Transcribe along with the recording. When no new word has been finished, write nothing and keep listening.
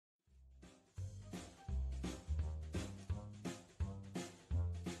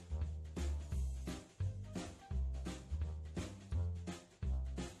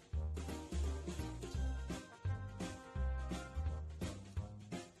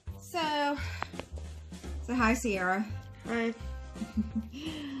So hi, Sierra. Hi.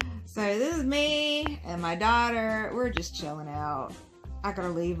 So this is me and my daughter. We're just chilling out. I gotta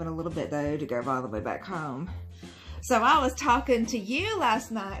leave in a little bit though to go all the way back home. So I was talking to you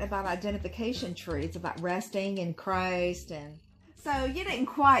last night about identification trees, about resting in Christ, and so you didn't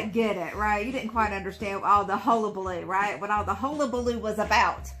quite get it, right? You didn't quite understand all the hullabaloo, right? What all the hullabaloo was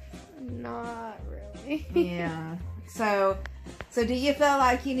about. Not really. Yeah. So do you feel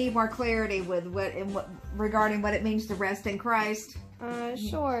like you need more clarity with regarding what it means to rest in Christ?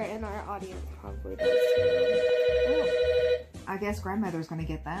 Sure, and our audience probably does too. Oh, I guess grandmother's going to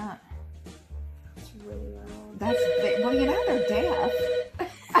get that. It's really loud. Well, you know they're deaf.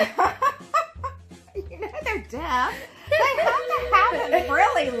 You know they're deaf. They have to have it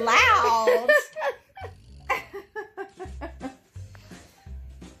really loud.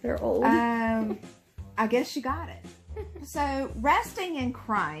 They're old. I guess you got it. So resting in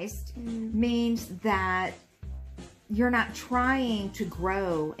Christ means that you're not trying to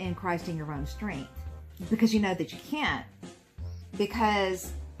grow in Christ in your own strength, because you know that you can't,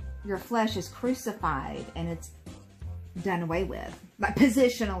 because your flesh is crucified and it's done away with, like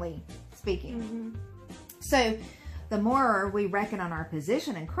positionally speaking. So the more we reckon on our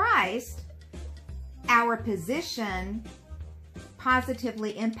position in Christ, our position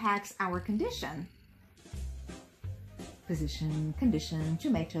positively impacts our condition. Position, condition,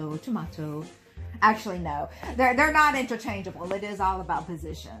 tomato. Actually, no, they're not interchangeable. It is all about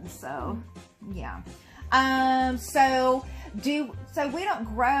position. So, yeah. So we don't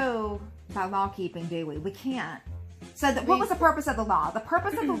grow by law keeping, do we? We can't. So what was the purpose of the law? The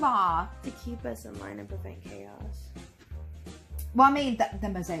purpose of the law to keep us in line and prevent chaos. Well, I mean the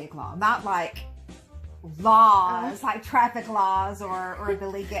Mosaic law, not like laws like traffic laws or the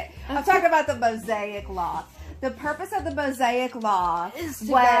legal. I'm talking about the Mosaic law. The purpose of the Mosaic law is to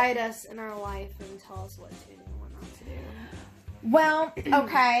guide us in our life and tell us what to do and what not to do. Well,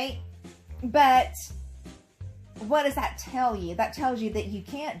 okay, but what does that tell you? That tells you that you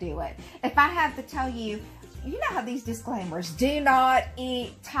can't do it. If I have to tell you, you know how these disclaimers, do not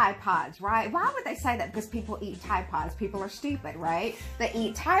eat Tide Pods, right? Why would they say that? Because people eat Tide Pods. People are stupid, right? They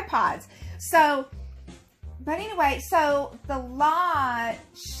eat Tide Pods. So, but anyway, so the law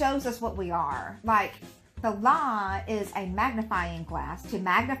shows us what we are. Like, the law is a magnifying glass to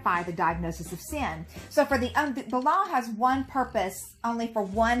magnify the diagnosis of sin. So for the law has one purpose only for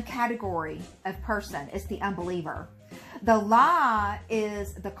one category of person. It's the unbeliever. The law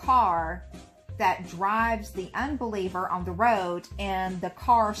is the car that drives the unbeliever on the road, and the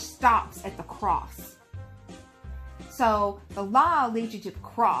car stops at the cross. So the law leads you to the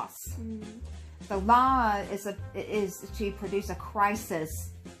cross. The law is to produce a crisis.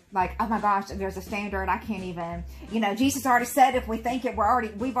 Like, oh my gosh, there's a standard. I can't even, Jesus already said if we think it,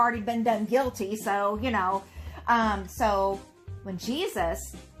 we've already been done guilty. So, so when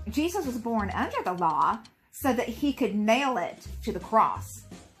Jesus was born under the law so that he could nail it to the cross.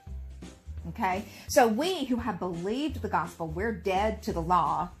 Okay. So we who have believed the gospel, we're dead to the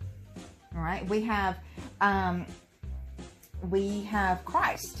law. All right. We have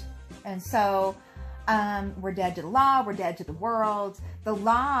Christ. And so, we're dead to the law. We're dead to the world. The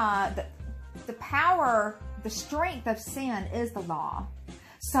law, the power, the strength of sin is the law.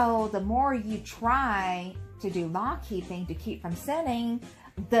 So the more you try to do law keeping to keep from sinning,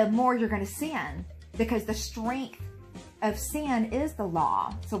 the more you're going to sin, because the strength of sin is the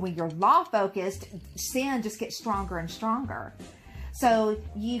law. So when you're law focused, sin just gets stronger and stronger. So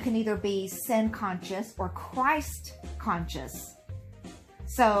you can either be sin conscious or Christ conscious.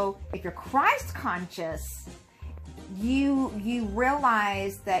 So if you're Christ conscious, you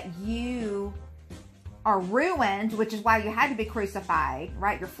realize that you are ruined, which is why you had to be crucified,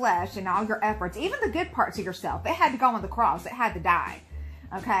 right? Your flesh and all your efforts, even the good parts of yourself, it had to go on the cross. It had to die.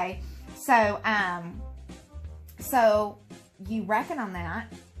 Okay. So you reckon on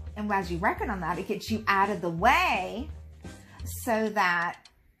that. And as you reckon on that, it gets you out of the way so that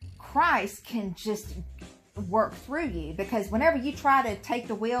Christ can just work through you. Because whenever you try to take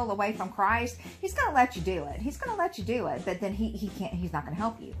the wheel away from Christ, he's going to let you do it. He's going to let you do it, but then he's not going to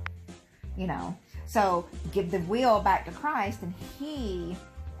help you, So give the wheel back to Christ, and he,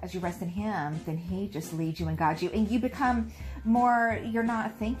 as you rest in him, then he just leads you and guides you, and you become more, you're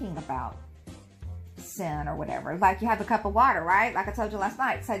not thinking about sin or whatever. Like you have a cup of water, right? Like I told you last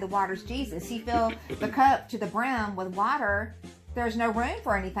night, say the water's Jesus. You fill the cup to the brim with water, there's no room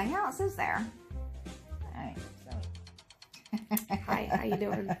for anything else, is there? Hi, how you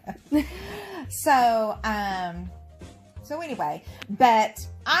doing? So So anyway, but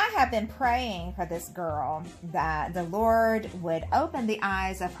I have been praying for this girl that the Lord would open the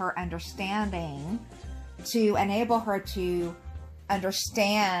eyes of her understanding to enable her to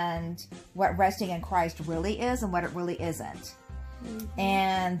understand what resting in Christ really is and what it really isn't.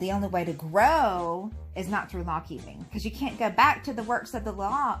 And the only way to grow is not through law keeping, because you can't go back to the works of the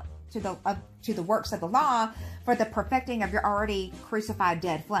law, to the works of the law for the perfecting of your already crucified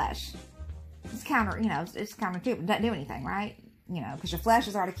dead flesh. It's counter, it's counterintuitive. It doesn't do anything, right? Because your flesh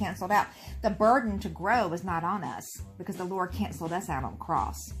is already canceled out. The burden to grow is not on us, because the Lord canceled us out on the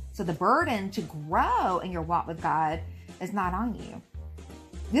cross. So the burden to grow in your walk with God is not on you.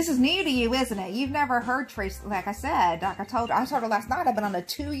 This is new to you, isn't it? You've never heard Teresa, like I said, like I told her last night, I've been on a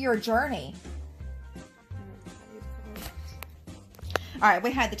 2-year journey. All right,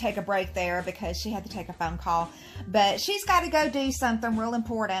 we had to take a break there because she had to take a phone call. But she's got to go do something real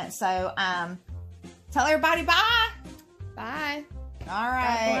important. So tell everybody bye. Bye. All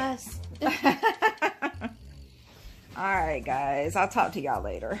right. God bless. All right, guys. I'll talk to y'all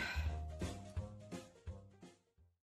later.